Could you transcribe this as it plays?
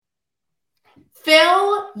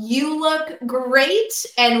Phil, you look great,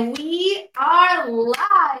 and we are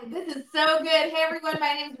live. This is so good. Hey, everyone,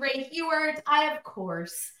 my name is Ray Hewart. I, of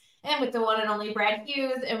course, am with the one and only Brad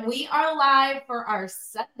Hughes, and we are live for our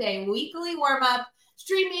Sunday weekly warm-up,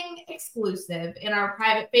 streaming exclusive in our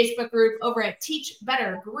private Facebook group over at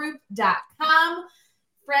teachbettergroup.com.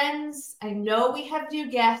 Friends, I know we have new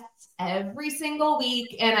guests every single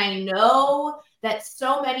week, and I know that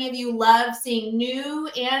so many of you love seeing new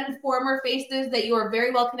and former faces that you are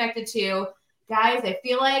very well connected to. Guys, I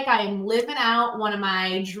feel like I'm living out one of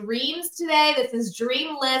my dreams today. This is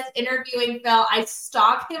Dreamless interviewing Phil. I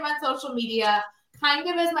stalk him on social media kind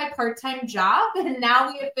of as my part-time job, and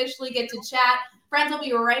now we officially get to chat. Friends, we'll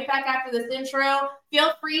be right back after this intro.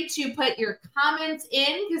 Feel free to put your comments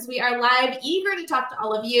in because we are live, eager to talk to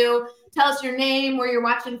all of you. Tell us your name, where you're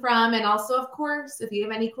watching from, and also, of course, if you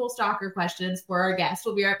have any cool stalker questions for our guests.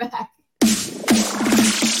 We'll be right back.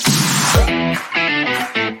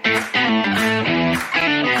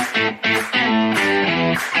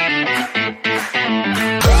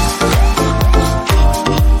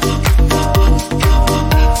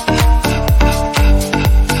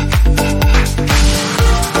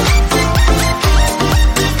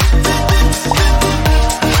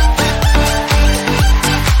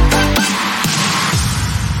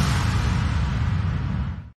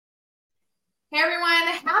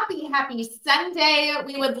 Happy Sunday.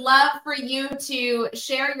 We would love for you to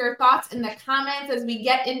share your thoughts in the comments as we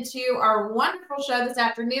get into our wonderful show this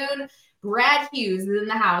afternoon. Brad Hughes is in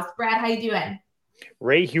the house. Brad, how you doing?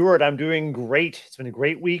 Ray Hewart, I'm doing great. It's been a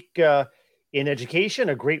great week in education,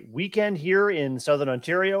 a great weekend here in Southern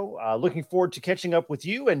Ontario. Looking forward to catching up with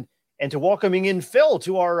you and to welcoming in Phil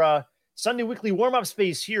to our Sunday weekly warm-up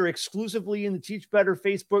space here exclusively in the Teach Better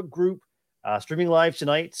Facebook group. Streaming live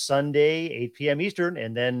tonight, Sunday, 8 p.m. Eastern,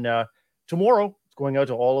 and then tomorrow it's going out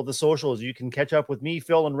to all of the socials. You can catch up with me,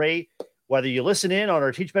 Phil, and Ray, whether you listen in on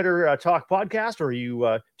our Teach Better Talk podcast or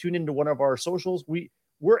you tune into one of our socials.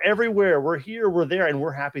 We're everywhere. We're here, we're there, and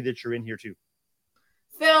we're happy that you're in here too.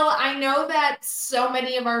 Phil, I know that so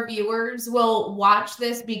many of our viewers will watch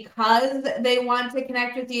this because they want to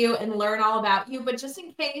connect with you and learn all about you, but just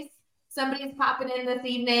in case somebody's popping in this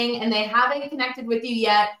evening and they haven't connected with you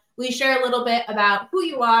yet, we share a little bit about who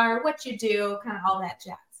you are, what you do, kind of all that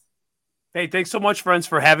jazz. Hey, thanks so much, friends,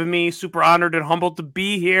 for having me. Super honored and humbled to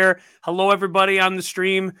be here. Hello, everybody on the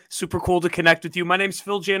stream. Super cool to connect with you. My name's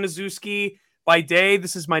Phil Januszewski. By day,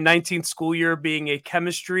 this is my 19th school year being a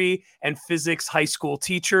chemistry and physics high school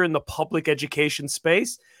teacher in the public education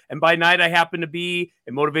space. And by night, I happen to be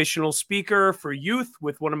a motivational speaker for youth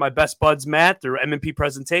with one of my best buds, Matt, through M&P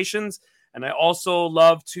presentations. And I also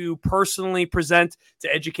love to personally present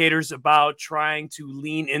to educators about trying to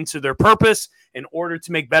lean into their purpose in order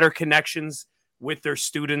to make better connections with their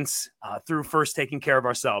students through first taking care of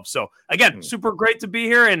ourselves. So again, super great to be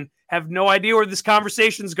here and have no idea where this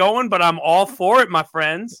conversation's going, but I'm all for it, my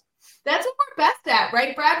friends. That's what we're best at,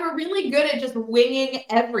 right, Brad? We're really good at just winging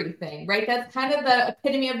everything, right? That's kind of the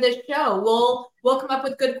epitome of this show. We'll come up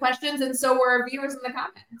with good questions, and so will our viewers in the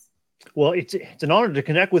comments. Well, it's an honor to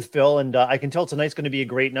connect with Phil, and I can tell tonight's going to be a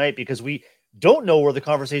great night because we don't know where the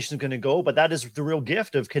conversation is going to go, but that is the real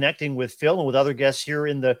gift of connecting with Phil and with other guests here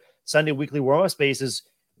in the Sunday weekly warm-up spaces.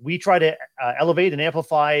 We try to elevate and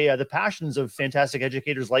amplify the passions of fantastic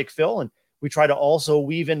educators like Phil, and we try to also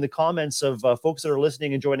weave in the comments of folks that are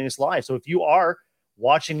listening and joining us live. So if you are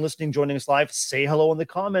watching, listening, joining us live, say hello in the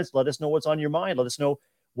comments. Let us know what's on your mind. Let us know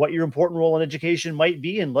what your important role in education might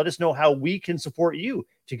be, and let us know how we can support you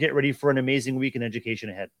to get ready for an amazing week in education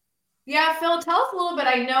ahead. Yeah, Phil, tell us a little bit.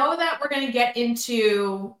 I know that we're going to get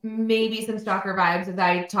into maybe some stalker vibes as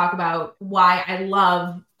I talk about why I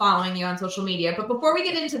love following you on social media. But before we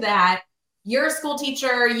get into that, you're a school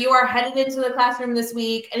teacher. You are headed into the classroom this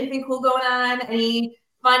week. Anything cool going on? Any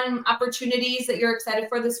fun opportunities that you're excited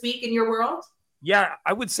for this week in your world? Yeah,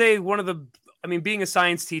 I would say being a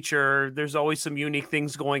science teacher, there's always some unique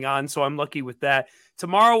things going on, so I'm lucky with that.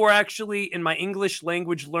 Tomorrow, we're actually in my English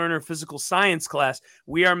language learner physical science class.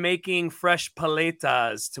 We are making fresh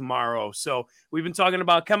paletas tomorrow. So we've been talking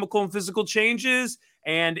about chemical and physical changes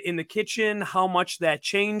and in the kitchen, how much that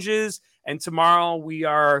changes. And tomorrow,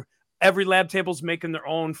 every lab table's making their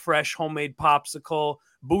own fresh homemade popsicle,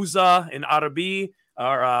 buza in Arabi,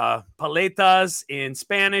 or paletas in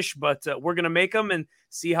Spanish, but we're going to make them and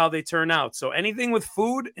see how they turn out. So anything with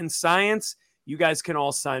food and science, you guys can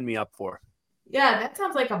all sign me up for. Yeah, that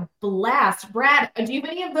sounds like a blast. Brad, do you have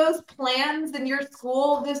any of those plans in your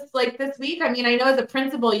school this week? I mean, I know as a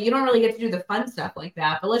principal, you don't really get to do the fun stuff like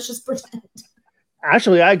that, but let's just pretend.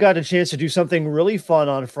 Actually, I got a chance to do something really fun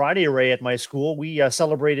on Friday, Ray, at my school. We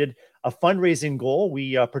celebrated a fundraising goal.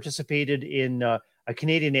 We participated in a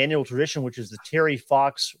Canadian annual tradition, which is the Terry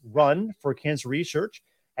Fox Run for Cancer Research.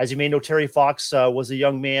 As you may know, Terry Fox was a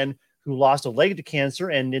young man who lost a leg to cancer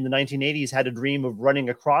and in the 1980s had a dream of running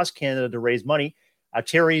across Canada to raise money.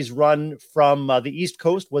 Terry's run from the East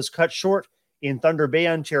Coast was cut short in Thunder Bay,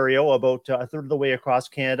 Ontario, about a third of the way across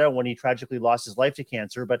Canada when he tragically lost his life to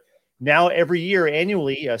cancer. But now, every year,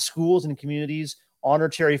 annually, schools and communities honor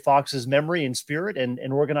Terry Fox's memory and spirit and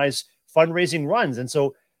organize fundraising runs. And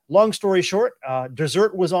so, long story short,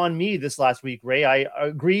 dessert was on me this last week, Ray. I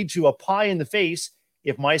agreed to a pie in the face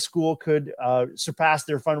if my school could surpass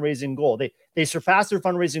their fundraising goal. They surpassed their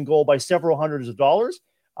fundraising goal by several hundreds of dollars.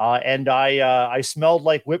 And I smelled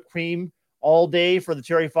like whipped cream all day for the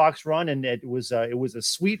Terry Fox run. And it was a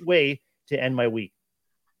sweet way to end my week.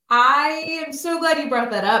 I am so glad you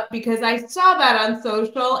brought that up because I saw that on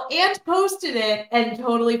social and posted it and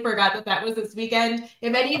totally forgot that was this weekend.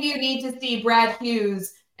 If any of you need to see Brad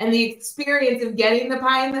Hughes and the experience of getting the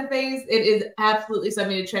pie in the face, it is absolutely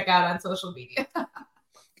something to check out on social media.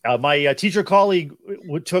 My teacher colleague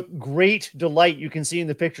took great delight. You can see in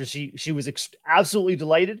the picture, she was absolutely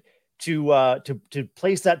delighted to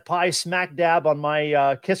place that pie smack dab on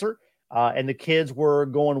my kisser. And the kids were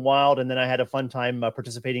going wild. And then I had a fun time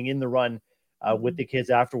participating in the run with the kids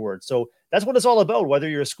afterwards. So that's what it's all about. Whether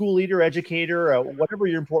you're a school leader, educator, whatever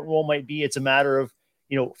your important role might be, it's a matter of,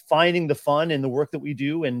 finding the fun in the work that we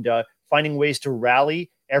do and finding ways to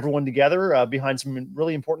rally everyone together behind some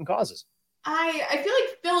really important causes. I feel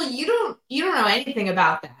like, Phil, you don't know anything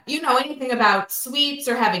about that. You know anything about sweets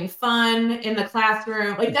or having fun in the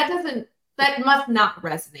classroom? Like that must not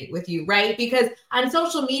resonate with you, right? Because on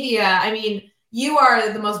social media, I mean, you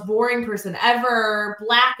are the most boring person ever,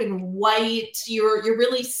 black and white. You're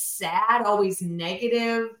really sad, always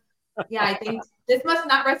negative. Yeah, I think this must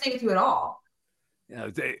not resonate with you at all. Yeah,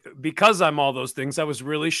 because I'm all those things, I was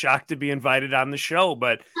really shocked to be invited on the show,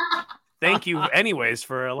 but thank you anyways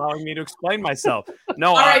for allowing me to explain myself.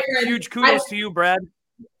 No, right, huge kudos to you, Brad.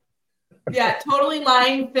 Yeah, totally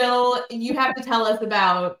lying, Phil. You have to tell us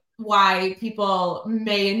about why people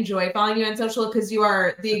may enjoy following you on social, because you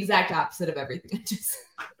are the exact opposite of everything I just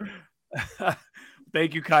said.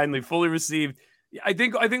 Thank you kindly. Fully received. I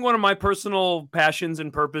think one of my personal passions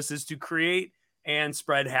and purpose is to create and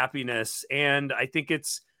spread happiness. And I think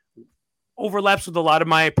it's overlaps with a lot of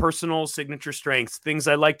my personal signature strengths, things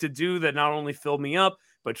I like to do that not only fill me up,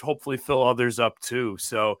 but hopefully fill others up too.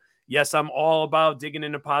 So yes, I'm all about digging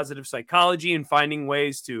into positive psychology and finding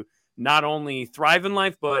ways to not only thrive in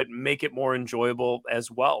life, but make it more enjoyable as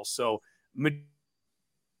well. So, ooh,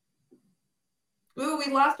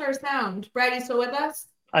 we lost our sound. Brad, you still with us?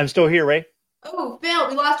 I'm still here, Ray. Oh, Phil,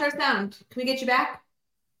 we lost our sound. Can we get you back?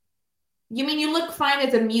 You mean you look fine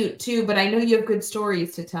as a mute too, but I know you have good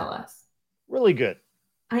stories to tell us. Really good.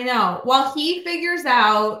 I know. While he figures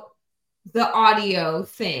out the audio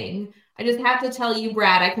thing, I just have to tell you,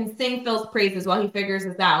 Brad, I can sing Phil's praises while he figures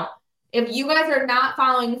this out. If you guys are not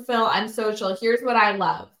following Phil on social, here's what I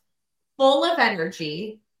love. Full of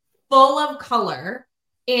energy, full of color,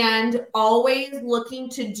 and always looking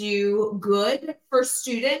to do good for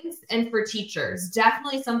students and for teachers.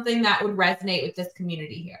 Definitely something that would resonate with this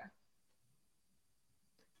community here.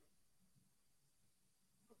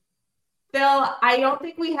 Phil, I don't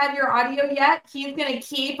think we have your audio yet. He's going to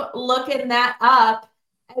keep looking that up.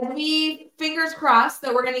 And we, fingers crossed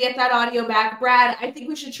that we're going to get that audio back. Brad, I think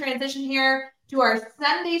we should transition here to our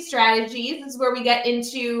Sunday strategies. This is where we get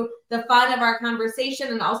into the fun of our conversation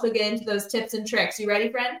and also get into those tips and tricks. You ready,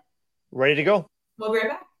 friend? Ready to go. We'll be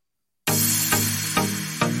right back.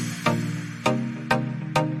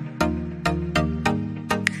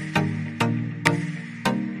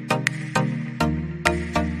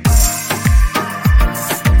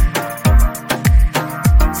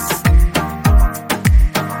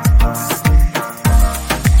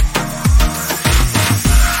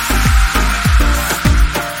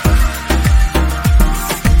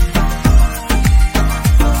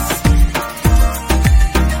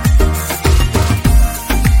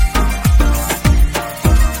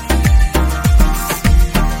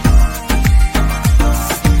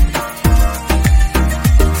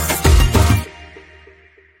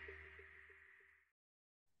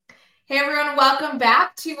 Hey everyone, welcome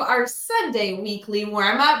back to our Sunday weekly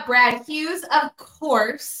warm-up. Brad Hughes, of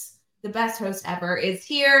course, the best host ever, is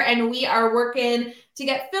here, and we are working to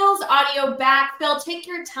get Phil's audio back. Phil, take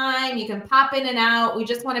your time. You can pop in and out. We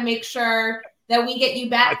just want to make sure that we get you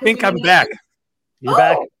back. I think I'm back. You're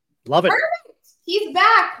back. Love it. Perfect. He's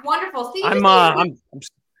back. Wonderful. See,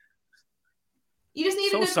 You just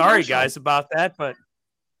need So a good sorry, commercial. guys, about that, but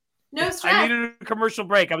No stress. I needed a commercial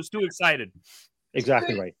break. I was too excited.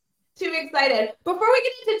 Exactly right. Too excited. Before we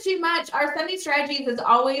get into too much, our Sunday Strategies is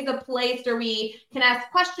always a place where we can ask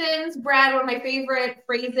questions. Brad, one of my favorite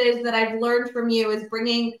phrases that I've learned from you is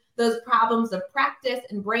bringing those problems of practice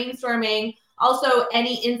and brainstorming. Also,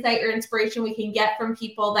 any insight or inspiration we can get from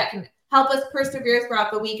people that can help us persevere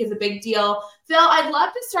throughout the week is a big deal. Phil, I'd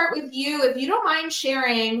love to start with you. If you don't mind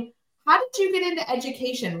sharing, how did you get into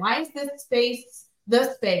education? Why is this space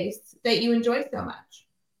the space that you enjoy so much?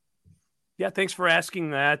 Yeah, thanks for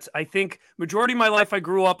asking that. I think majority of my life I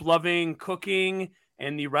grew up loving cooking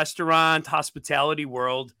and the restaurant hospitality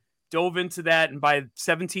world. Dove into that, and by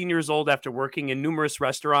 17 years old, after working in numerous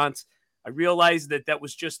restaurants, I realized that that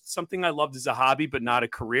was just something I loved as a hobby, but not a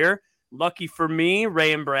career. Lucky for me,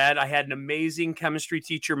 Ray and Brad, I had an amazing chemistry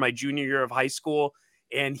teacher my junior year of high school,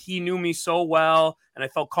 and he knew me so well, and I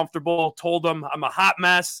felt comfortable. Told him I'm a hot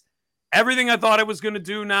mess. Everything I thought I was going to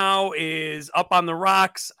do now is up on the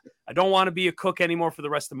rocks. I don't want to be a cook anymore for the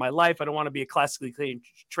rest of my life. I don't want to be a classically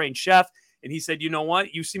trained chef. And he said, you know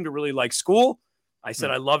what? You seem to really like school. I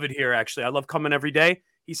said, I love it here, actually. I love coming every day.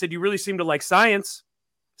 He said, you really seem to like science.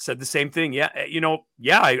 Said the same thing. Yeah,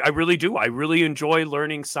 I really do. I really enjoy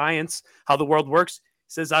learning science, how the world works.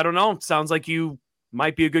 He says, I don't know. Sounds like you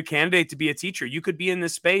might be a good candidate to be a teacher. You could be in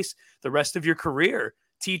this space the rest of your career,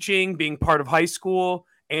 teaching, being part of high school.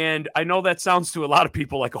 And I know that sounds to a lot of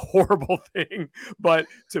people like a horrible thing, but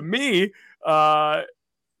to me,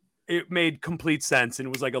 it made complete sense. And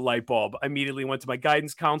it was like a light bulb. I immediately went to my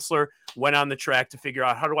guidance counselor, went on the track to figure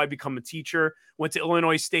out how do I become a teacher, went to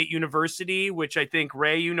Illinois State University, which I think,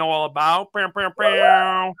 Ray, you know all about.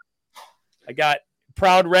 I got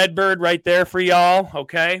proud Redbird right there for y'all.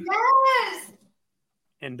 Okay. Yes.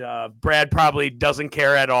 And Brad probably doesn't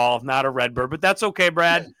care at all. Not a Redbird, but that's okay,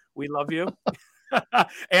 Brad. We love you.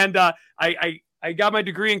 And I got my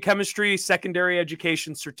degree in chemistry, secondary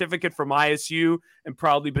education certificate from ISU, and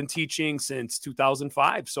probably been teaching since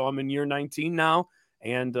 2005. So I'm in year 19 now,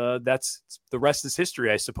 and that's the rest is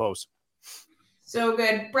history, I suppose. So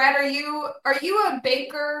good. Brad, are you a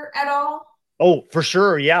baker at all? Oh, for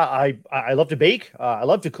sure. Yeah, I love to bake. I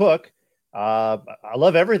love to cook. I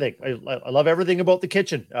love everything. I love everything about the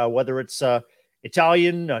kitchen, whether it's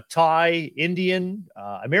Italian, Thai, Indian,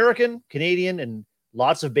 American, Canadian, and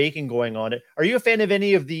lots of baking going on. Are you a fan of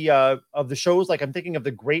any of the shows? Like I'm thinking of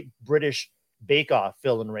the Great British Bake Off,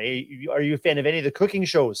 Phil and Ray. Are you a fan of any of the cooking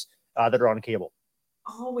shows that are on cable?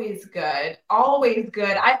 Always good. Always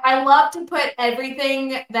good. I love to put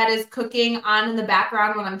everything that is cooking on in the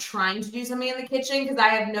background when I'm trying to do something in the kitchen because I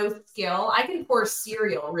have no skill. I can pour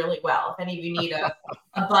cereal really well. If any of you need a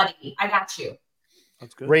buddy, I got you.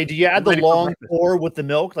 That's good. Ray, do you add the long pour with the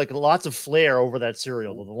milk? Like lots of flair over that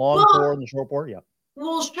cereal. The long pour and the short pour? Yeah.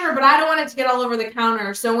 Well, sure, but I don't want it to get all over the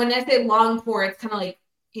counter. So when I say long pour, it's kind of like,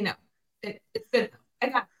 it's good.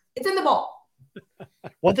 It's in the bowl.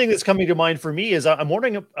 One thing that's coming to mind for me is I'm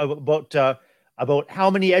wondering about how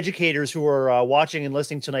many educators who are watching and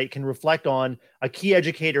listening tonight can reflect on a key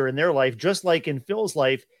educator in their life, just like in Phil's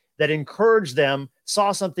life, that encouraged them,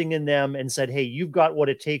 saw something in them, and said, "Hey, you've got what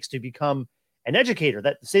it takes to become an educator."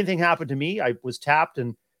 That the same thing happened to me. I was tapped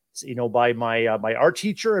and by my my art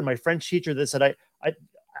teacher and my French teacher that said,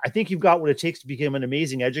 I think you've got what it takes to become an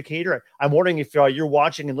amazing educator. I'm wondering if you're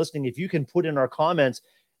watching and listening, if you can put in our comments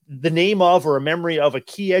the name of or a memory of a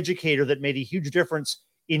key educator that made a huge difference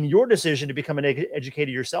in your decision to become an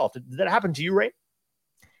educator yourself. Did that happen to you, Ray?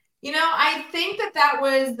 I think that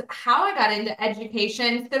was how I got into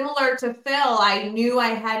education. Similar to Phil, I knew I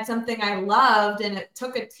had something I loved, and it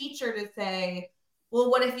took a teacher to say, well,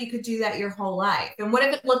 what if you could do that your whole life? And what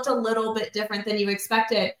if it looked a little bit different than you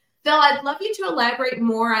expected? Phil, I'd love you to elaborate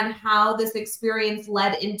more on how this experience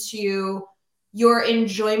led into your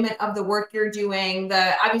enjoyment of the work you're doing.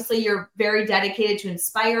 Obviously, you're very dedicated to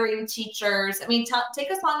inspiring teachers. I mean, take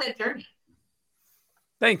us on that journey.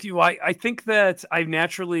 Thank you. I think that I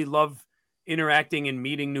naturally love interacting and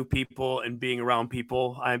meeting new people and being around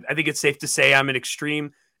people. I think it's safe to say I'm an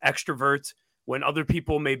extreme extrovert. When other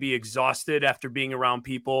people may be exhausted after being around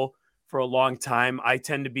people for a long time, I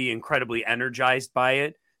tend to be incredibly energized by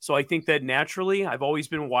it. So I think that naturally I've always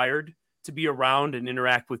been wired to be around and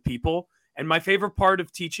interact with people. And my favorite part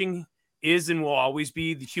of teaching is and will always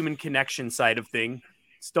be the human connection side of things.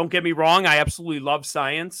 Don't get me wrong. I absolutely love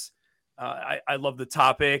science. I love the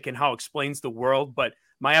topic and how it explains the world. But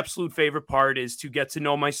my absolute favorite part is to get to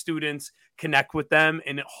know my students, connect with them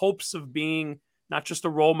in hopes of being not just a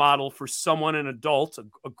role model for someone, an adult,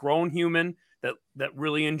 a grown human that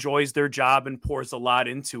really enjoys their job and pours a lot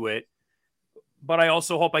into it. but I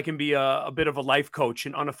also hope I can be a bit of a life coach,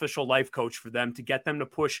 an unofficial life coach for them, to get them to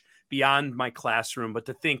push beyond my classroom, but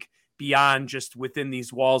to think beyond just within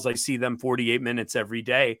these walls. I see them 48 minutes every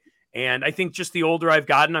day. And I think just the older I've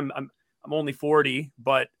gotten, I'm only 40,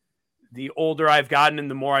 but the older I've gotten and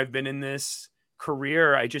the more I've been in this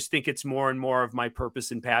career, I just think it's more and more of my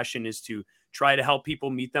purpose and passion is to try to help people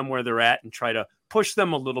meet them where they're at and try to push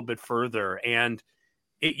them a little bit further. And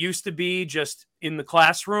it used to be just in the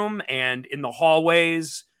classroom and in the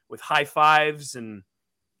hallways with high fives and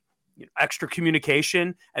extra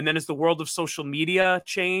communication. And then as the world of social media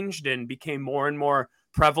changed and became more and more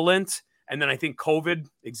prevalent, and then I think COVID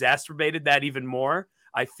exacerbated that even more,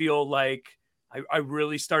 I feel like I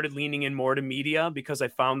really started leaning in more to media because I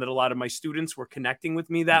found that a lot of my students were connecting with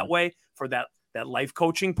me that way for that life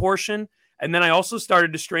coaching portion. And then I also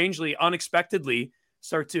started to strangely, unexpectedly,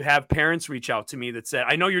 start to have parents reach out to me that said,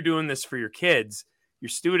 I know you're doing this for your kids, your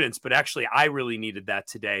students, but actually I really needed that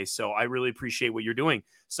today. So I really appreciate what you're doing.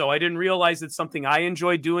 So I didn't realize it's something I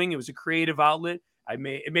enjoyed doing. It was a creative outlet. It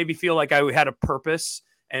made me feel like I had a purpose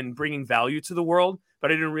and bringing value to the world, but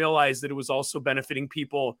I didn't realize that it was also benefiting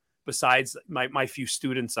people besides my few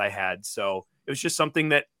students I had. So it was just something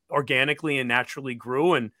that organically and naturally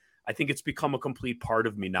grew. And I think it's become a complete part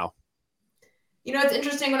of me now. It's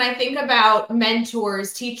interesting when I think about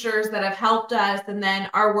mentors, teachers that have helped us, and then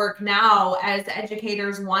our work now as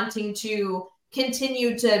educators wanting to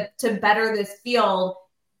continue to better this field.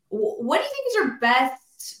 What do you think is your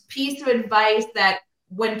best piece of advice that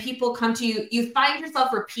when people come to you, you find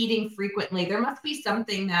yourself repeating frequently? There must be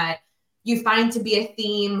something that you find to be a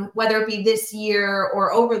theme, whether it be this year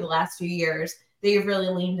or over the last few years, that you've really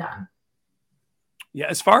leaned on. Yeah,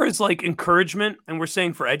 as far as like encouragement, and we're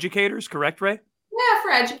saying for educators, correct, Ray? Yeah,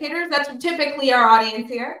 for educators. That's typically our audience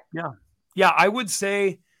here. Yeah, I would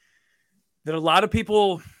say that a lot of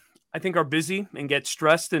people, I think, are busy and get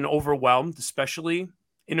stressed and overwhelmed, especially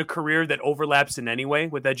in a career that overlaps in any way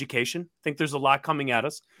with education. I think there's a lot coming at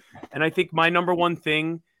us. And I think my number one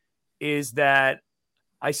thing is that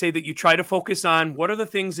I say that you try to focus on what are the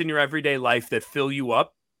things in your everyday life that fill you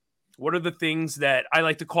up? What are the things that I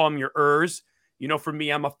like to call them your ers? For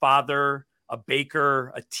me, I'm a father, a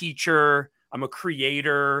baker, a teacher, I'm a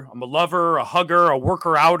creator, I'm a lover, a hugger, a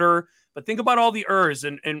worker outer. But think about all the ers,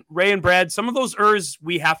 and Ray and Brad, some of those ers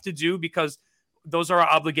we have to do because those are our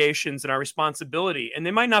obligations and our responsibility. And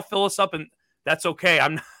they might not fill us up, and that's okay.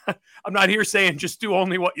 I'm not here saying just do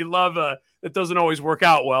only what you love. That doesn't always work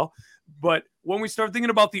out well. But when we start thinking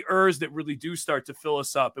about the ers that really do start to fill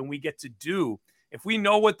us up and we get to do, if we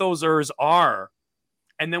know what those ers are,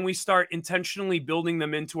 and then we start intentionally building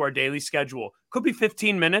them into our daily schedule, could be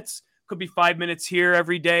 15 minutes, could be 5 minutes here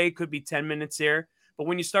every day, could be 10 minutes here. But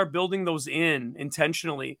when you start building those in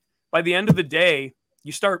intentionally, by the end of the day,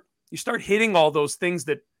 you start hitting all those things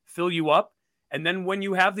that fill you up. And then when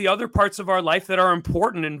you have the other parts of our life that are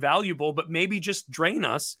important and valuable, but maybe just drain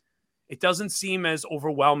us, it doesn't seem as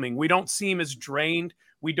overwhelming. We don't seem as drained.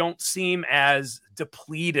 We don't seem as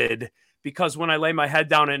depleted, because when I lay my head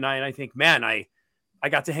down at night, I think, man, I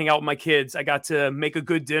got to hang out with my kids. I got to make a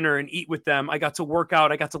good dinner and eat with them. I got to work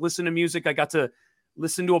out. I got to listen to music. I got to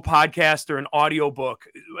listen to a podcast or an audiobook.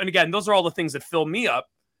 And again, those are all the things that fill me up.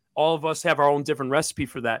 All of us have our own different recipe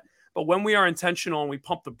for that. But when we are intentional and we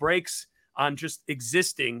pump the brakes on just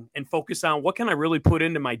existing and focus on what can I really put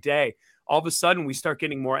into my day, all of a sudden we start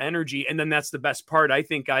getting more energy. And then that's the best part, I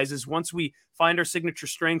think, guys, is once we find our signature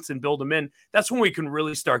strengths and build them in, that's when we can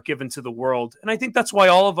really start giving to the world. And I think that's why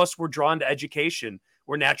all of us were drawn to education.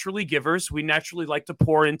 We're naturally givers. We naturally like to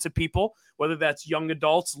pour into people, whether that's young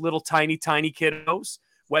adults, little tiny kiddos,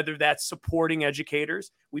 whether that's supporting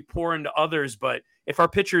educators. We pour into others, but if our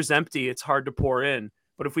pitcher is empty, it's hard to pour in.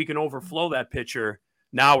 But if we can overflow that pitcher,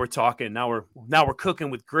 now we're talking. Now we're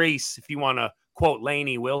cooking with grace, if you want to quote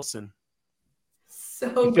Lainey Wilson.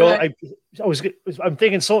 So good. I'm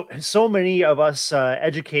thinking so many of us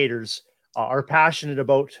educators are passionate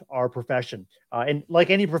about our profession. And like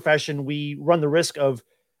any profession, we run the risk of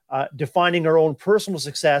defining our own personal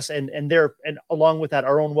success and along with that,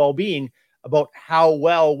 our own well-being about how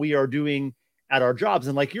well we are doing at our jobs.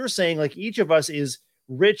 And like you're saying, like each of us is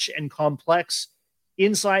rich and complex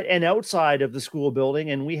inside and outside of the school building.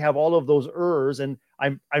 And we have all of those ers. And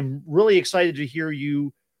I'm really excited to hear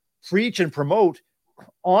you preach and promote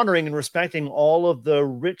honoring and respecting all of the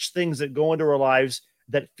rich things that go into our lives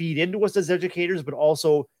that feed into us as educators, but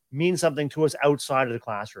also mean something to us outside of the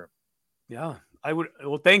classroom. Yeah, I would.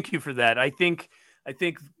 Well, thank you for that. I think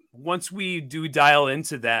once we do dial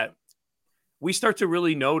into that, we start to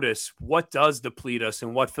really notice what does deplete us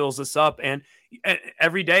and what fills us up. And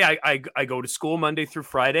every day I go to school Monday through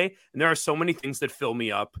Friday, and there are so many things that fill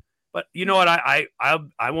me up. But you know what? I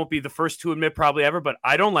won't be the first to admit probably ever, but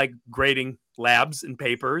I don't like grading labs and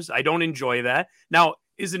papers. I don't enjoy that. Now,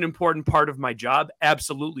 is an important part of my job?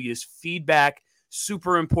 Absolutely. Is feedback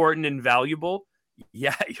super important and valuable?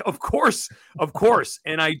 Yeah, of course.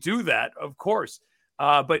 And I do that, of course.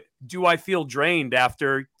 But do I feel drained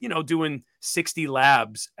after, doing 60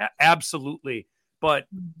 labs? Absolutely. But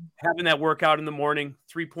having that workout in the morning,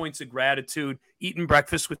 3 points of gratitude, eating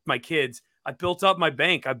breakfast with my kids, I built up my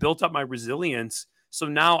bank. I built up my resilience. So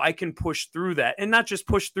now I can push through that, and not just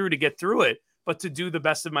push through to get through it, but to do the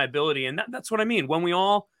best of my ability. And that's what I mean. When we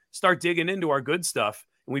all start digging into our good stuff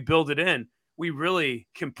and we build it in, we really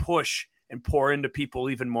can push and pour into people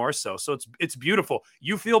even more so. So it's beautiful.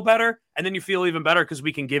 You feel better, and then you feel even better because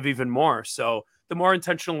we can give even more. So the more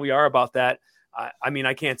intentional we are about that,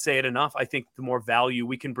 I can't say it enough. I think the more value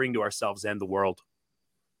we can bring to ourselves and the world.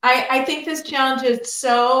 I think this challenge is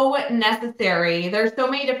so necessary. There's so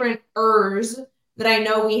many different ERs that I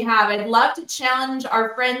know we have. I'd love to challenge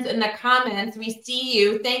our friends in the comments. We see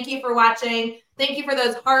you. Thank you for watching. Thank you for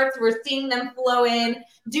those hearts. We're seeing them flow in.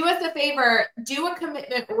 Do us a favor. Do a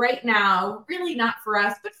commitment right now. Really not for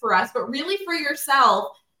us, but really for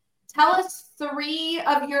yourself. Tell us 3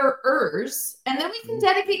 of your ERs, and then we can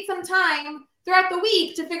dedicate some time throughout the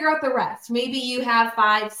week to figure out the rest. Maybe you have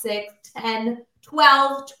 5, 6, 10,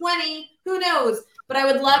 12, 20, who knows? But I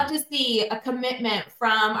would love to see a commitment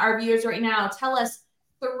from our viewers right now. Tell us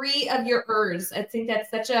 3 of your ERs. I think that's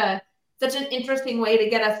such an interesting way to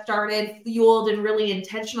get us started, fueled, and really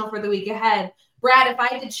intentional for the week ahead. Brad, if I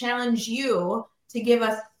had to challenge you to give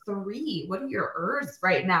us 3, what are your ERs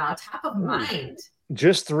right now, top of mind?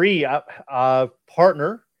 Just 3,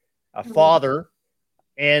 partner, a father,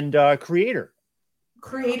 and creator.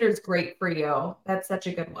 Creator's great for you. That's such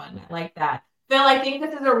a good one. I like that. Phil, I think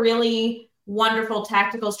this is a really wonderful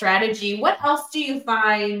tactical strategy. What else do you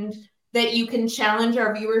find that you can challenge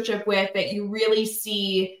our viewership with, that you really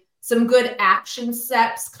see some good action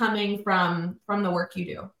steps coming from the work you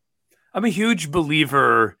do? I'm a huge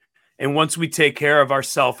believer, and once we take care of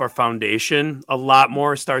ourselves, our foundation, a lot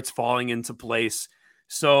more starts falling into place.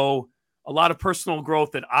 So a lot of personal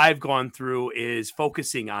growth that I've gone through is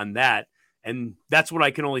focusing on that. And that's what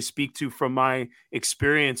I can only speak to from my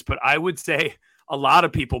experience. But I would say a lot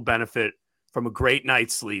of people benefit from a great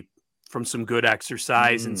night's sleep, from some good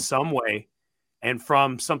exercise in some way, and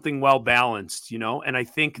from something well balanced, And I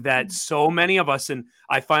think that so many of us, and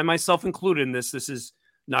I find myself included in this is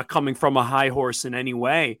not coming from a high horse in any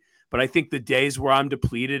way, but I think the days where I'm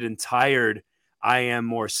depleted and tired, I am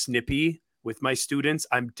more snippy with my students.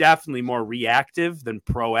 I'm definitely more reactive than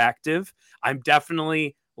proactive. I'm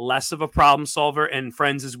definitely less of a problem solver. And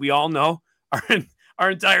friends, as we all know, our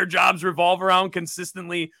entire jobs revolve around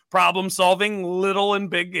consistently problem solving little and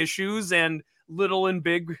big issues and little and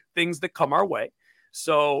big things that come our way.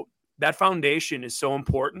 So that foundation is so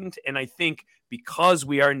important. And I think because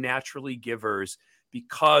we are naturally givers,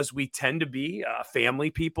 because we tend to be family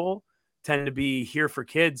people, tend to be here for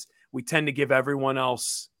kids, we tend to give everyone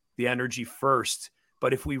else the energy first.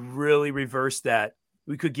 But if we really reverse that,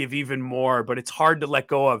 we could give even more, but it's hard to let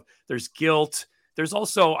go of. There's guilt. There's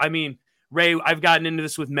also, Ray, I've gotten into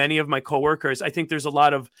this with many of my coworkers. I think there's a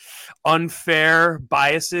lot of unfair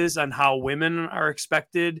biases on how women are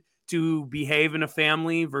expected to behave in a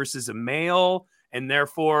family versus a male, and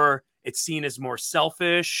therefore it's seen as more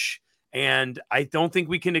selfish. And I don't think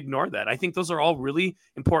we can ignore that. I think those are all really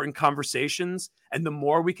important conversations. And the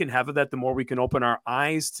more we can have of that, the more we can open our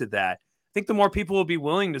eyes to that. I think the more people will be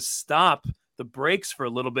willing to stop the brakes for a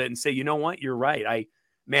little bit and say, you know what, you're right.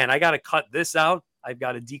 I got to cut this out. I've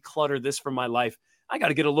got to declutter this from my life. I got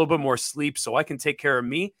to get a little bit more sleep so I can take care of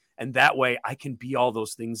me. And that way I can be all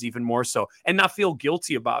those things even more so and not feel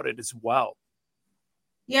guilty about it as well.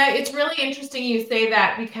 Yeah, it's really interesting you say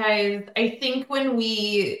that, because I think when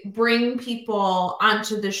we bring people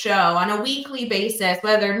onto the show on a weekly basis,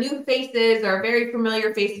 whether they're new faces or very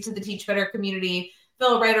familiar faces to the Teach Better community,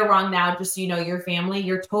 Phil, right or wrong now, just so you know, your family,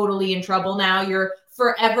 you're totally in trouble now. You're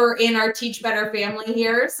forever in our Teach Better family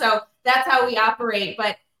here. So that's how we operate.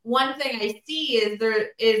 But one thing I see is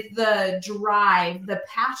there is the drive, the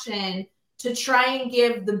passion to try and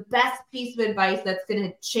give the best piece of advice that's going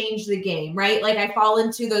to change the game, right? Like I fall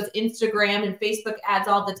into those Instagram and Facebook ads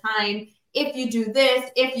all the time. If you do this,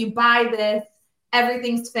 if you buy this,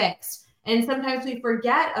 everything's fixed. And sometimes we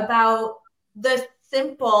forget about the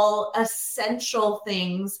simple, essential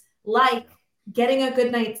things like getting a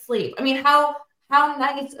good night's sleep. I mean, how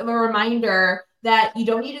nice of a reminder that you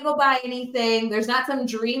don't need to go buy anything. There's not some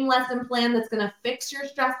dream lesson plan that's going to fix your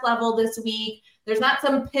stress level this week. There's not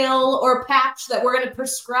some pill or patch that we're going to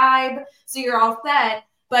prescribe so you're all set.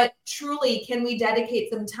 But truly, can we dedicate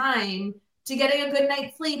some time to getting a good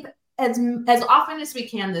night's sleep as often as we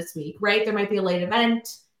can this week, right? There might be a late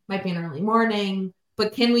event, might be an early morning,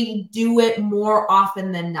 but can we do it more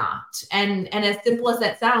often than not? And as simple as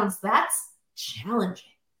that sounds, that's challenging.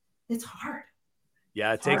 It's hard.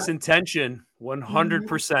 Yeah, it takes intention.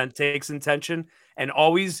 100% takes intention, and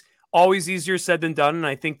always easier said than done. And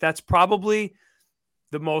I think that's probably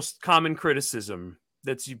the most common criticism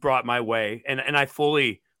that's you brought my way. And I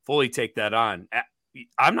fully take that on.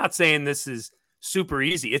 I'm not saying this is super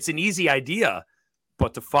easy. It's an easy idea,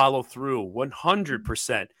 but to follow through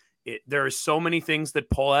 100%. There are so many things that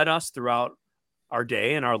pull at us throughout our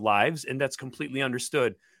day and our lives, and that's completely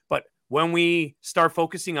understood. But when we start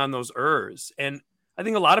focusing on those ERs, and I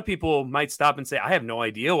think a lot of people might stop and say, I have no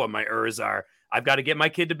idea what my ERs are. I've got to get my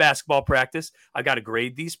kid to basketball practice. I got to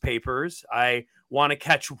grade these papers. I want to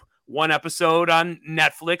catch one episode on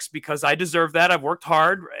Netflix because I deserve that. I've worked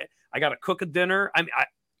hard. I got to cook a dinner. And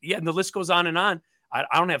the list goes on and on. I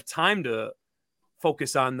don't have time to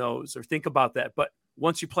focus on those or think about that. But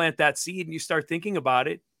once you plant that seed and you start thinking about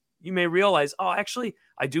it, you may realize, oh, actually,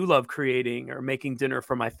 I do love creating or making dinner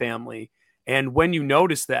for my family. And when you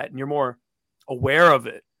notice that and you're more aware of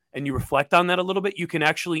it and you reflect on that a little bit, you can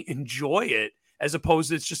actually enjoy it as opposed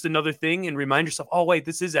to it's just another thing, and remind yourself, oh, wait,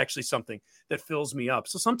 this is actually something that fills me up.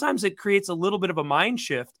 So sometimes it creates a little bit of a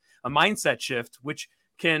mindset shift, which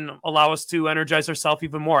can allow us to energize ourselves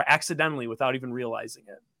even more accidentally without even realizing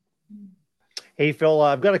it. Hey, Phil,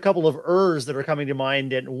 I've got a couple of ERs that are coming to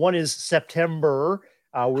mind, and one is September.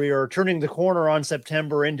 We are turning the corner on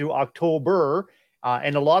September into October,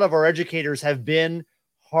 and a lot of our educators have been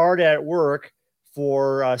hard at work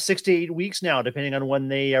for 6 to 8 weeks now, depending on when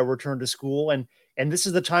they return to school. And this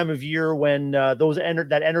is the time of year when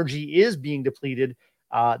that energy is being depleted.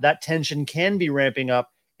 That tension can be ramping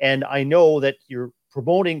up. And I know that you're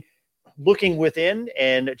promoting looking within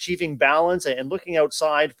and achieving balance and looking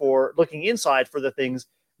inside for the things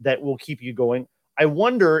that will keep you going. I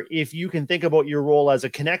wonder if you can think about your role as a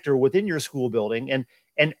connector within your school building,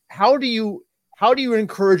 and how do you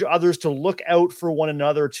encourage others to look out for one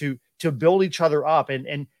another to build each other up?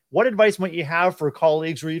 And what advice might you have for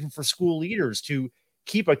colleagues or even for school leaders to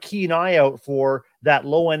keep a keen eye out for that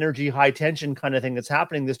low energy, high tension kind of thing that's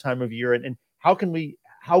happening this time of year? And how can we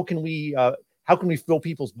fill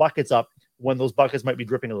people's buckets up when those buckets might be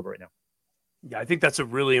dripping a little bit right now? Yeah, I think that's a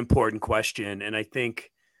really important question. And I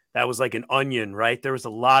think that was like an onion, right? There was a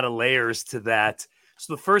lot of layers to that.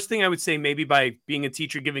 So the first thing I would say, maybe by being a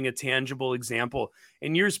teacher, giving a tangible example.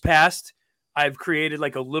 In years past, I've created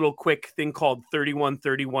like a little quick thing called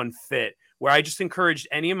 3131 Fit, where I just encouraged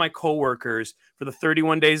any of my coworkers for the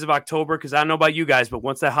 31 days of October, because I don't know about you guys, but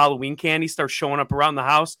once that Halloween candy starts showing up around the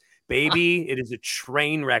house, baby, it is a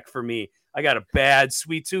train wreck for me. I got a bad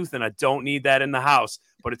sweet tooth and I don't need that in the house,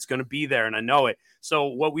 but it's going to be there and I know it. So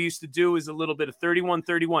what we used to do is a little bit of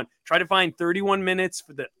 31-31. Try to find 31 minutes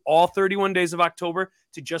for all 31 days of October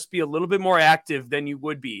to just be a little bit more active than you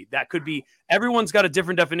would be. That could be, everyone's got a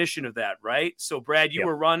different definition of that, right? So Brad, you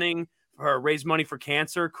were running or raise money for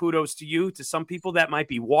cancer. Kudos to you. To some people that might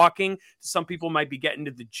be walking, to some people might be getting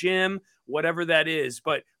to the gym, whatever that is.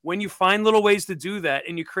 But when you find little ways to do that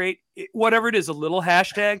and you create whatever it is, a little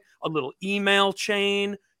hashtag, a little email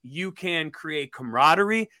chain, you can create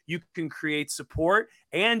camaraderie, you can create support,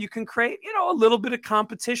 and you can create, a little bit of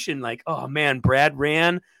competition. Like, oh man, Brad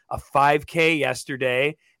ran a 5K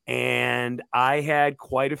yesterday and I had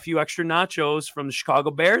quite a few extra nachos from the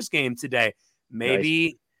Chicago Bears game today.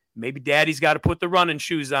 Maybe daddy's got to put the running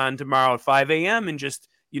shoes on tomorrow at 5 a.m. and just,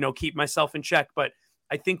 keep myself in check. But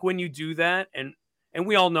I think when you do that, and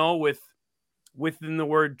we all know within the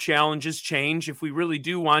word challenges change, if we really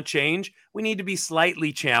do want change, we need to be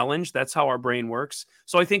slightly challenged. That's how our brain works.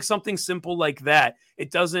 So I think something simple like that,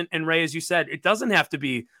 it doesn't, and Ray, as you said, it doesn't have to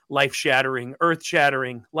be life-shattering,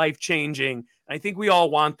 earth-shattering, life-changing. I think we all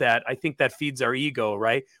want that. I think that feeds our ego,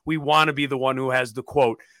 right? We want to be the one who has the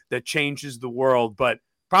quote that changes the world, but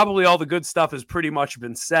probably all the good stuff has pretty much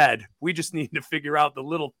been said. We just need to figure out the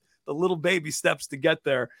little baby steps to get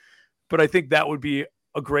there. But I think that would be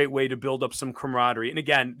a great way to build up some camaraderie. And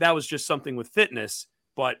again, that was just something with fitness,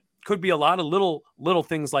 but could be a lot of little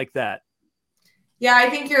things like that. Yeah, I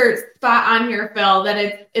think you're spot on here, Phil,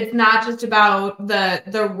 that it's not just about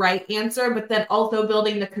the right answer, but then also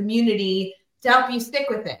building the community to help you stick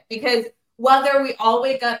with it. Because whether we all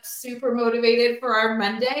wake up super motivated for our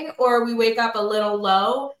Monday or we wake up a little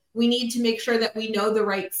low, we need to make sure that we know the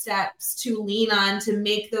right steps to lean on to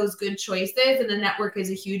make those good choices. And the network is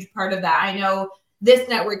a huge part of that. I know this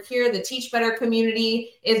network here, the Teach Better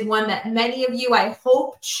community, is one that many of you, I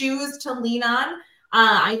hope, choose to lean on.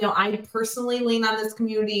 I know I personally lean on this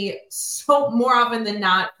community so more often than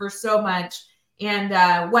not for so much.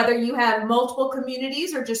 And whether you have multiple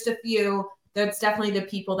communities or just a few, that's definitely the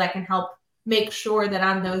people that can help make sure that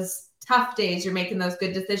on those tough days, you're making those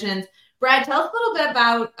good decisions. Brad, tell us a little bit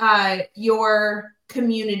about your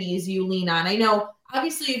communities you lean on. I know,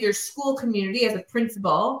 obviously, your school community as a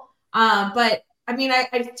principal, but I mean,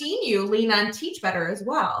 I've seen you lean on Teach Better as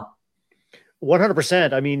well.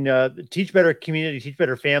 100%. I mean, Teach Better community, Teach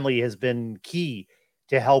Better family has been key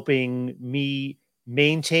to helping me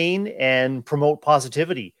maintain and promote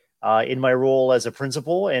positivity in my role as a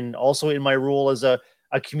principal, and also in my role as a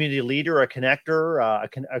community leader, a connector,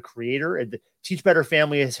 a creator. And the Teach Better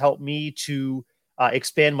family has helped me to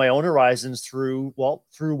expand my own horizons through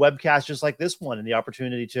webcasts just like this one, and the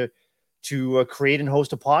opportunity to create and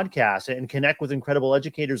host a podcast and connect with incredible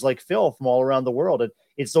educators like Phil from all around the world. And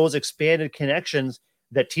it's those expanded connections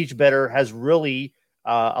that Teach Better has really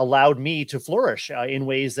allowed me to flourish in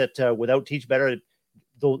ways that without Teach Better,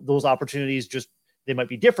 those opportunities they might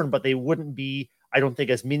be different, but they wouldn't be, I don't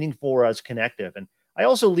think, as meaningful or as connective. And I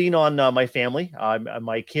also lean on my family,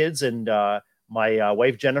 my kids, and my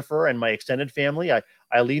wife, Jennifer, and my extended family.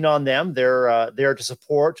 I lean on them. They're there to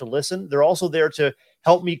support, to listen. They're also there to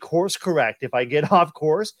help me course correct if I get off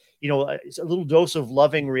course. A little dose of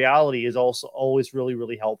loving reality is also always really,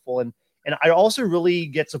 really helpful. And I also really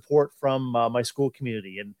get support from my school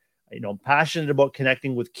community. And, I'm passionate about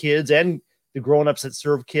connecting with kids and the grownups that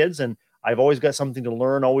serve kids. And I've always got something to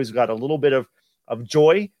learn, always got a little bit of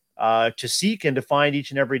joy to seek and to find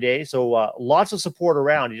each and every day. So lots of support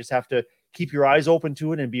around. You just have to keep your eyes open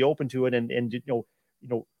to it and be open to it, and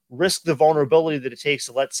risk the vulnerability that it takes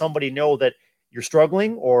to let somebody know that you're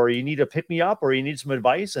struggling, or you need a pick me up, or you need some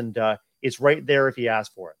advice. And it's right there if you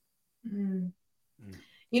ask for it. Mm.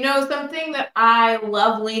 Something that I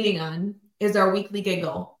love leaning on is our weekly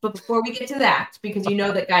giggle. But before we get to that, because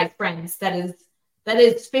that, guys, friends, that is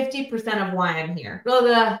 50% of why I'm here. Well,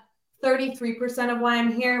 the 33% of why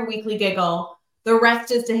I'm here, weekly giggle. The rest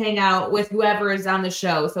is to hang out with whoever is on the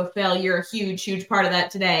show. So Phil, you're a huge, huge part of that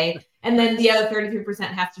today. And then the other 33%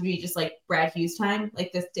 has to be just like Brad Hughes time.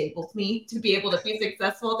 Like, this staples me to be able to be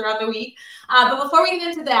successful throughout the week. But before we get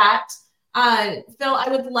into that, Phil, I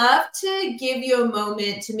would love to give you a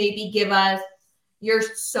moment to maybe give us your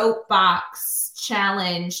soapbox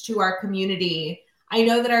challenge to our community. I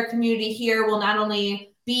know that our community here will not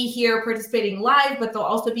only be here participating live, but they'll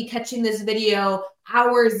also be catching this video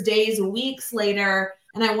hours, days, weeks later.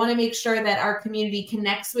 And I want to make sure that our community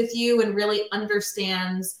connects with you and really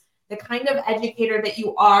understands the kind of educator that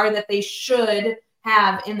you are, that they should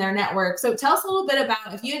have in their network. So tell us a little bit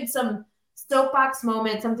about, if you had some soapbox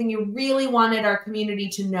moment, something you really wanted our community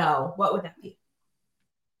to know, what would that be?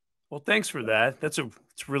 Well, thanks for that. It's a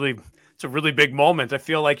really big moment. I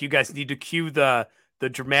feel like you guys need to cue the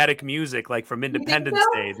dramatic music, like from Independence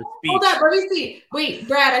Day, the speech. Hold on, let me see. Wait,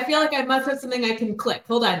 Brad, I feel like I must have something I can click.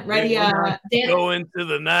 Hold on. Ready? Dance. Go into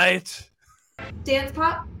the night. Dance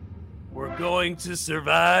pop. We're going to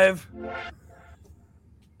survive.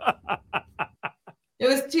 It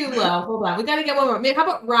was too low. Hold on. We got to get one more. Maybe, how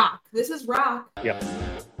about rock? This is rock. Yep.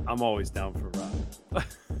 I'm always down for rock.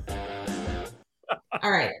 All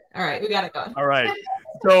right. We got to go. All right.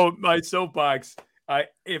 So my soapbox,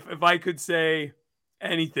 if I could say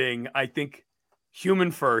anything, I think human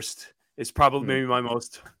first is probably maybe my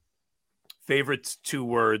most favorite two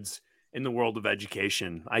words in the world of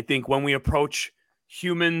education. I think when we approach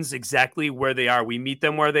humans exactly where they are, we meet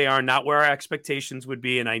them where they are, not where our expectations would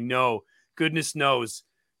be. And I know, goodness knows,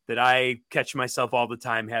 that I catch myself all the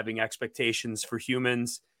time having expectations for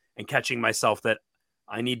humans and catching myself that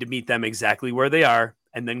I need to meet them exactly where they are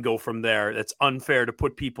and then go from there. That's unfair to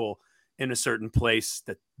put people in a certain place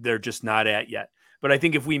that they're just not at yet. But I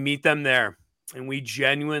think if we meet them there and we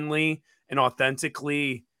genuinely and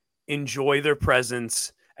authentically enjoy their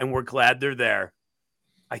presence and we're glad they're there,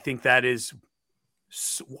 I think that is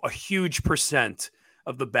a huge percent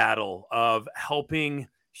of the battle of helping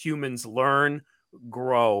humans learn,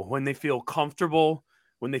 grow, when they feel comfortable,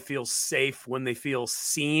 when they feel safe, when they feel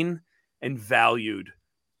seen and valued.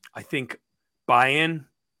 I think buy-in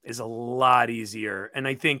is a lot easier. And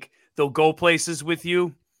I think they'll go places with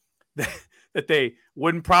you that they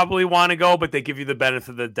wouldn't probably want to go, but they give you the benefit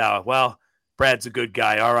of the doubt. Well, Brad's a good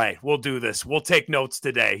guy. All right, we'll do this. We'll take notes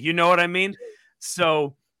today. You know what I mean?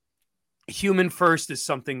 So human first is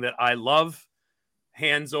something that I love.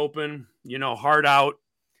 Hands open, heart out.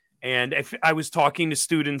 And if I was talking to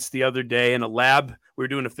students the other day in a lab, we were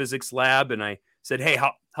doing a physics lab, and I said, "Hey,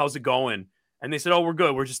 how's it going?" And they said, "Oh, we're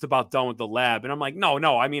good. We're just about done with the lab." And I'm like, no,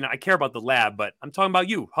 I mean, I care about the lab, but I'm talking about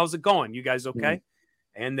you. How's it going? You guys okay?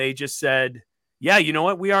 Mm-hmm. And they just said, "Yeah, you know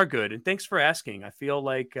what? We are good. And thanks for asking." I feel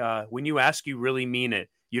like when you ask, you really mean it.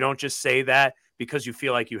 You don't just say that because you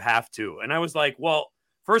feel like you have to. And I was like, well,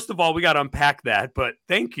 first of all, we got to unpack that, but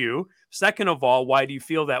thank you. Second of all, why do you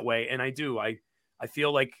feel that way? And I do. I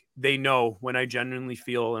feel like they know when I genuinely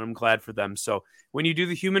feel, and I'm glad for them. So when you do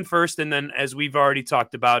the human first, and then as we've already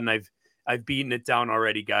talked about, and I've beaten it down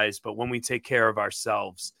already, guys, but when we take care of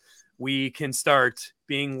ourselves, we can start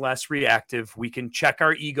being less reactive. We can check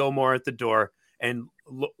our ego more at the door. And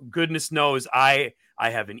goodness knows I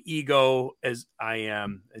have an ego, as I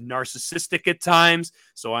am narcissistic at times.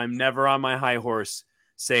 So I'm never on my high horse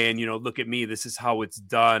saying, look at me, this is how it's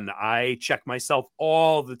done. I check myself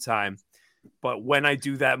all the time. But when I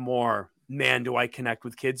do that more, man, do I connect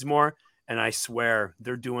with kids more. And I swear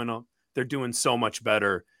they're doing so much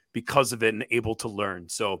better because of it and able to learn.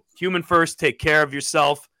 So human first, take care of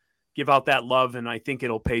yourself, give out that love, and I think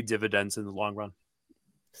it'll pay dividends in the long run.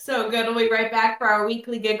 So good. We'll be right back for our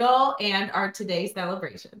weekly giggle and our today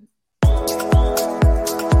celebration.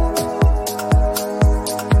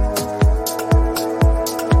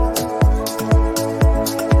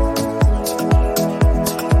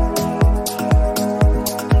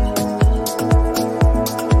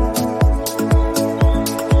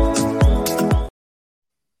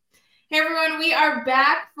 Hey everyone, we are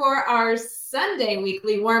back for our Sunday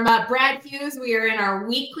weekly warm-up. Brad Hughes, we are in our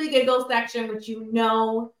weekly giggle section, which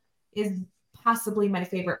is possibly my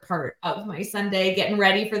favorite part of my Sunday, getting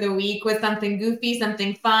ready for the week with something goofy,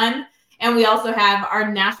 something fun. And we also have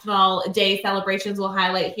our National Day celebrations we'll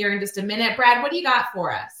highlight here in just a minute. Brad, what do you got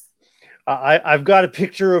for us? I've got a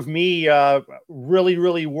picture of me really,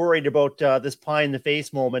 really worried about this pie in the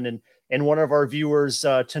face moment. And one of our viewers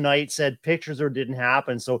tonight said pictures or didn't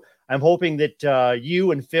happen. So I'm hoping that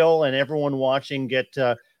you and Phil and everyone watching get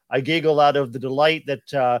a giggle out of the delight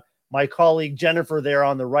that my colleague Jennifer there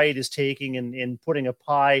on the right is taking in putting a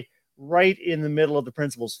pie right in the middle of the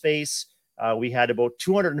principal's face. We had about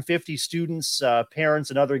 250 students, parents,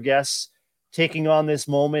 and other guests taking on this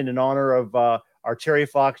moment in honor of our Terry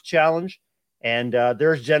Fox Challenge. And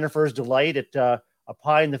there's Jennifer's delight at a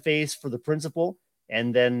pie in the face for the principal.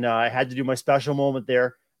 And then I had to do my special moment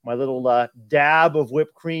there, my little dab of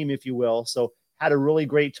whipped cream, if you will. So had a really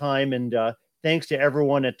great time. And thanks to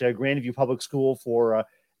everyone at Grandview Public School for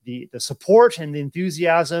the support and the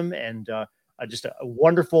enthusiasm, and just a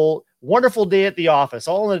wonderful, wonderful day at the office,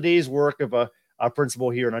 all in a day's work of a principal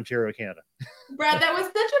here in Ontario, Canada. Brad, that was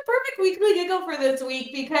such a perfect weekly giggle for this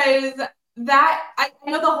week, because I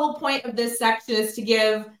know the whole point of this section is to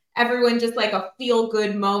give everyone just like a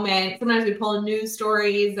feel-good moment. Sometimes we pull in news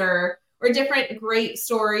stories or different great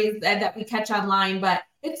stories that we catch online, but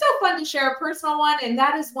it's so fun to share a personal one, and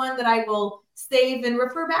that is one that I will save and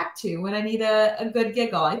refer back to when I need a good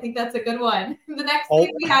giggle. I think that's a good one. The next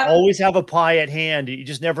thing we have, always have a pie at hand. You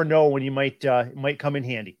just never know when you might come in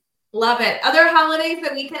handy. Love it. Other holidays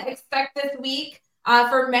that we can expect this week.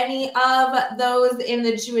 For many of those in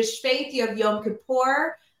the Jewish faith, you have Yom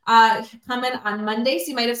Kippur coming on Monday. So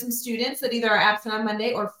you might have some students that either are absent on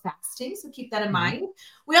Monday or fasting. So keep that in mind.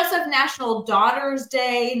 We also have National Daughters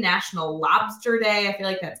Day, National Lobster Day. I feel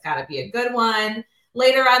like that's got to be a good one.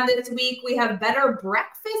 Later on this week, we have Better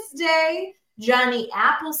Breakfast Day, Johnny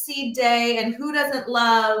Appleseed Day, and who doesn't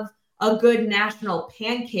love a good National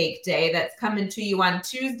Pancake Day that's coming to you on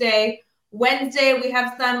Tuesday. Wednesday, we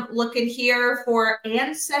have some looking here for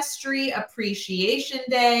Ancestry Appreciation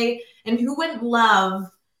Day. And who wouldn't love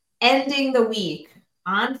ending the week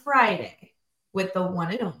on Friday with the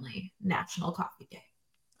one and only National Coffee Day?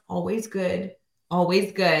 Always good,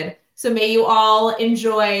 always good. So may you all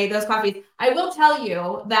enjoy those coffees. I will tell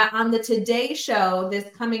you that on the Today Show this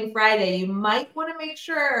coming Friday, you might want to make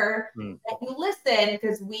sure that you listen,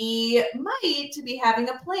 because we might be having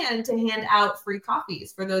a plan to hand out free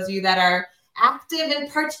coffees for those of you that are active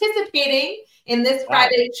and participating in this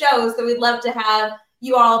Friday show. So we'd love to have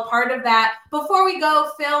you all a part of that. Before we go,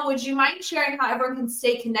 Phil, would you mind sharing how everyone can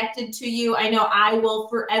stay connected to you? I know I will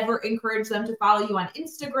forever encourage them to follow you on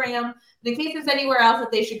Instagram, but in case there's anywhere else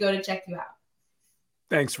that they should go to check you out.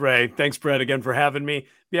 Thanks, Ray. Thanks, Brett, again for having me.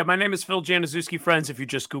 Yeah, my name is Phil Januszewski, friends. If you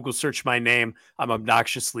just Google search my name, I'm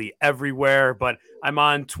obnoxiously everywhere, but I'm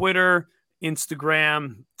on Twitter,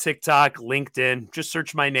 Instagram, TikTok, LinkedIn. Just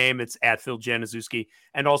search my name. It's at Phil Januszewski.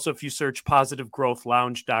 And also, if you search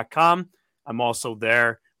positivegrowthlounge.com, I'm also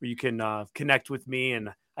there where you can connect with me, and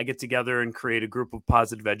I get together and create a group of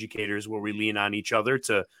positive educators where we lean on each other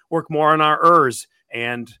to work more on our ERs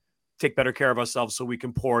and take better care of ourselves so we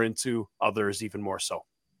can pour into others even more so.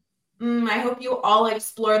 I hope you all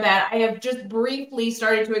explore that. I have just briefly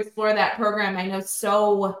started to explore that program. I know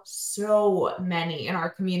so many in our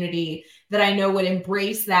community that I know would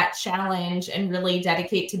embrace that challenge and really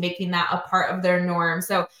dedicate to making that a part of their norm.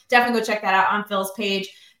 So definitely go check that out on Phil's page.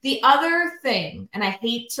 The other thing, and I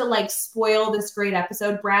hate to spoil this great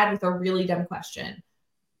episode, Brad, with a really dumb question,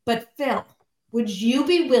 but Phil, would you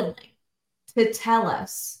be willing to tell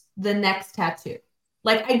us the next tattoo?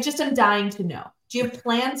 I just am dying to know. Do you have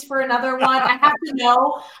plans for another one? I have to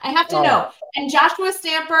know. Know. And Joshua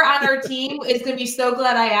Stamper on our team is going to be so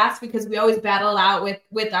glad I asked, because we always battle out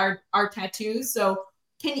with our tattoos. So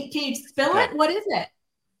can you spill it? What is it?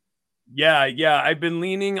 Yeah. I've been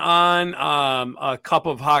leaning on a cup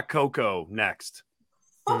of hot cocoa next.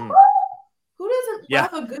 Who doesn't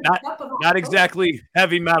love a good cup of hot cocoa? Not exactly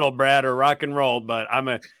heavy metal, Brad, or rock and roll, but I'm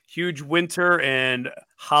a huge winter and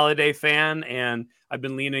holiday fan, and I've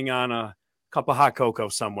been leaning on a cup of hot cocoa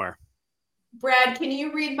somewhere. Brad, can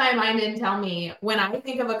you read my mind and tell me, when I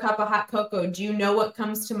think of a cup of hot cocoa, do you know what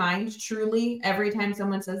comes to mind truly every time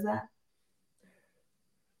someone says that?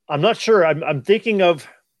 I'm not sure. I'm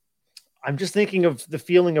just thinking of the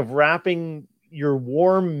feeling of wrapping your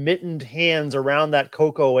warm mittened hands around that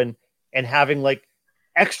cocoa and having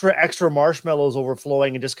extra marshmallows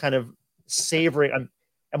overflowing and just kind of savoring.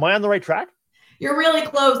 Am I on the right track? You're really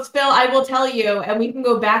close, Phil. I will tell you, and we can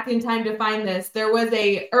go back in time to find this. There was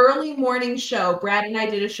a early morning show. Brad and I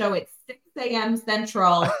did a show at 6 a.m.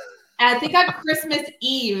 Central, I think on Christmas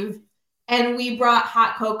Eve, and we brought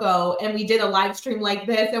hot cocoa, and we did a live stream like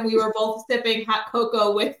this, and we were both sipping hot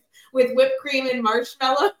cocoa with whipped cream and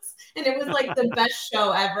marshmallows, and it was the best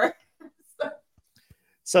show ever.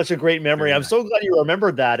 Such a great memory. I'm so glad you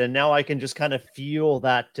remembered that, and now I can just kind of feel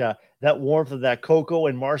that warmth of that cocoa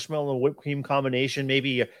and marshmallow and whipped cream combination,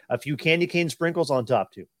 maybe a few candy cane sprinkles on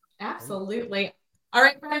top too. Absolutely. All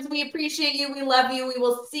right, friends, we appreciate you. We love you. We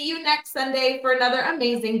will see you next Sunday for another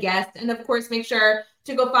amazing guest. And of course, make sure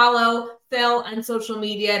to go follow Phil on social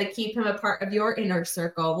media to keep him a part of your inner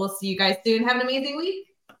circle. We'll see you guys soon. Have an amazing week.